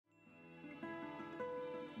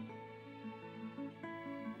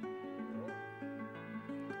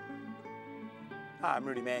Hi, I'm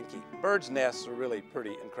Rudy Mancke. Birds' nests are really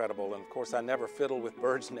pretty incredible, and of course I never fiddle with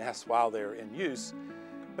birds' nests while they're in use,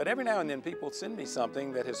 but every now and then people send me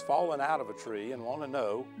something that has fallen out of a tree and want to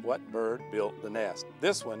know what bird built the nest.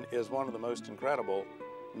 This one is one of the most incredible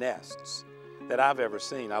nests that I've ever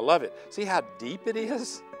seen. I love it. See how deep it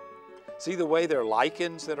is? See the way there are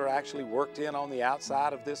lichens that are actually worked in on the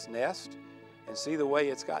outside of this nest? And see the way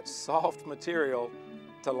it's got soft material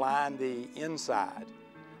to line the inside.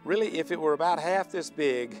 Really, if it were about half this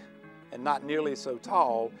big and not nearly so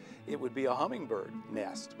tall, it would be a hummingbird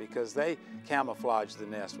nest because they camouflage the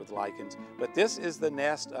nest with lichens. But this is the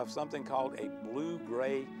nest of something called a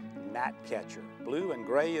blue-gray gnatcatcher. Blue and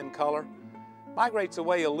gray in color. Migrates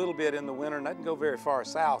away a little bit in the winter, doesn't go very far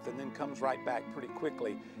south, and then comes right back pretty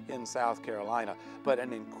quickly in South Carolina. But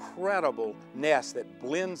an incredible nest that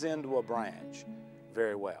blends into a branch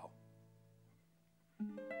very well.